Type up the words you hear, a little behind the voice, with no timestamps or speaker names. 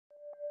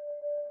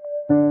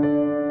After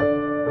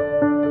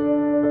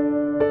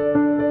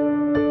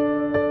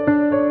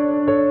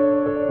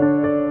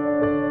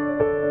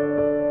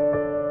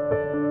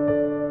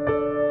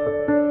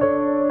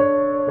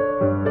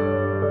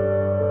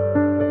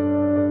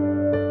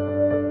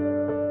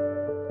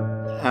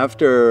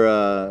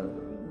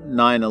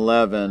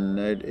 9/11,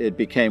 it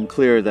became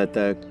clear that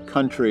the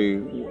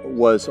country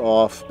was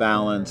off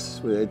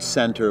balance. Its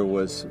center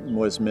was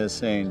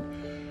missing.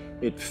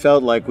 It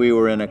felt like we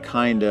were in a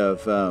kind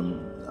of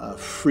a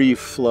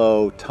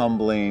free-flow,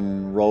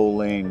 tumbling,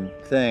 rolling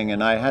thing,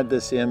 and I had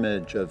this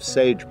image of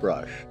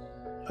sagebrush.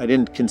 I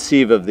didn't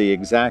conceive of the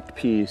exact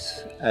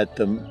piece at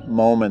the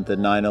moment that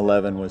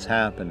 9/11 was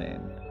happening,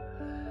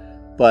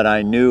 but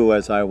I knew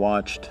as I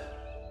watched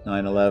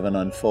 9/11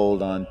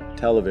 unfold on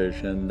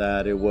television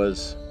that it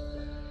was,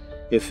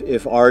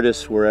 if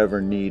artists were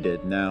ever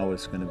needed, now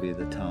was going to be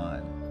the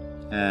time.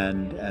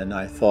 And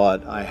I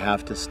thought I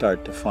have to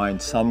start to find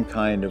some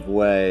kind of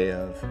way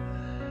of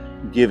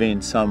giving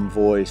some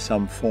voice,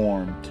 some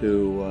form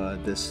to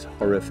this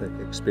horrific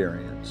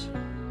experience.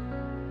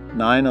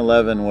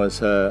 9/11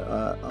 was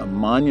a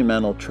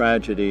monumental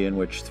tragedy in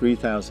which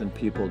 3,000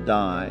 people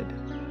died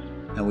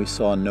and we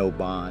saw no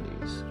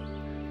bodies.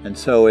 And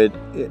so it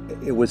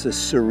was a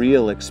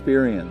surreal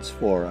experience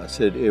for us.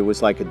 It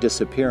was like a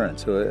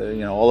disappearance.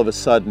 You know, all of a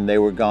sudden they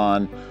were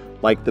gone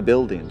like the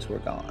buildings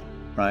were gone,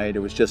 right? It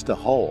was just a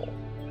hole.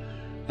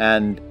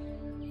 And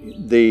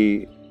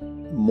the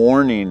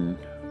mourning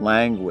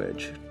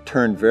language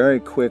turned very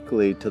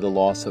quickly to the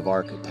loss of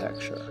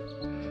architecture.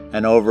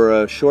 And over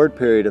a short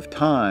period of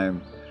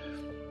time,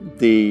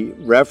 the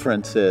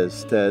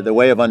references, the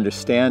way of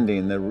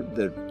understanding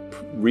the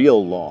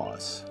real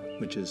loss,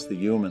 which is the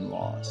human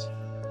loss,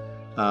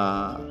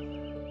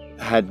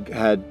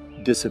 had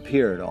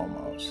disappeared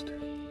almost.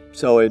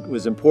 So it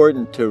was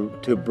important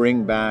to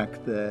bring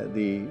back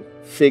the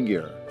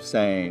figure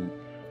saying,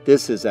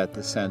 this is at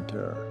the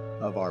center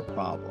of our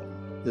problem.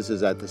 This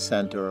is at the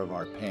center of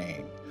our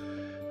pain.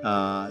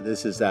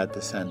 This is at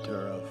the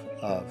center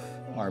of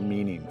our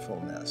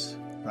meaningfulness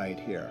right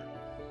here.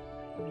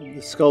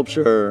 The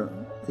sculpture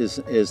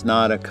is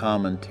not a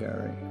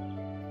commentary.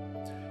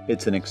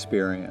 It's an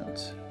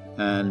experience.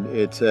 And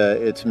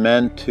it's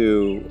meant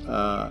to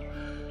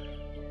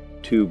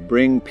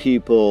bring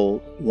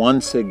people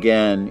once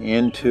again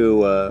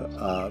into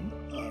a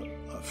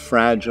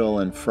fragile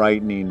and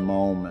frightening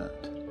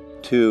moment,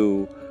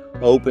 to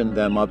open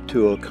them up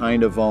to a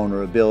kind of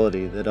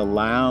vulnerability that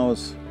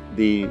allows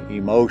the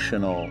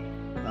emotional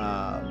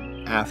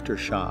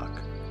aftershock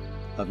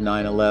of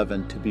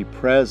 9/11 to be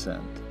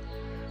present,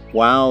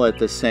 while at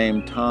the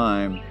same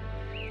time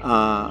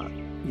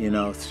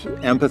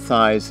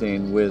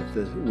empathizing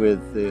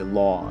with the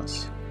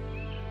loss,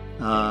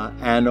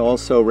 and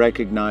also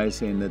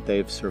recognizing that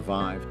they've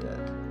survived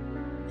it.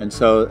 And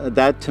so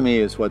that to me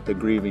is what the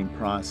grieving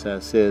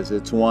process is.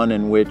 It's one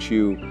in which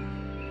you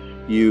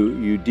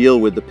deal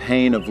with the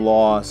pain of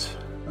loss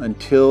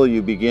until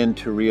you begin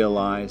to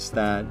realize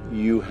that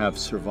you have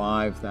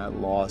survived that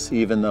loss,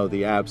 even though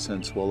the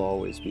absence will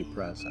always be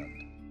present.